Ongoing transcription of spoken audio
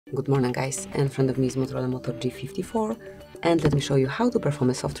Good morning guys, in front of me is Motorola Moto G54 and let me show you how to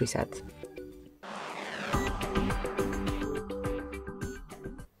perform a soft reset.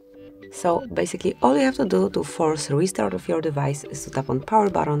 So basically all you have to do to force a restart of your device is to tap on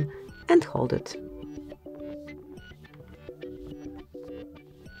power button and hold it.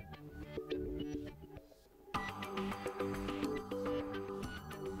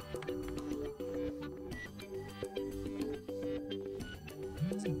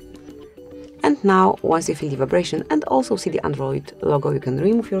 And now, once you feel the vibration and also see the Android logo, you can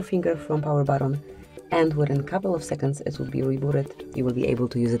remove your finger from power button and within a couple of seconds it will be rebooted. You will be able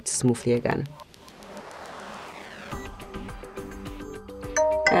to use it smoothly again.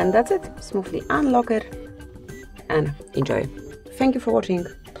 And that's it. Smoothly unlock it and enjoy. Thank you for watching.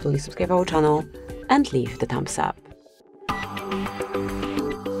 Please subscribe our channel and leave the thumbs up.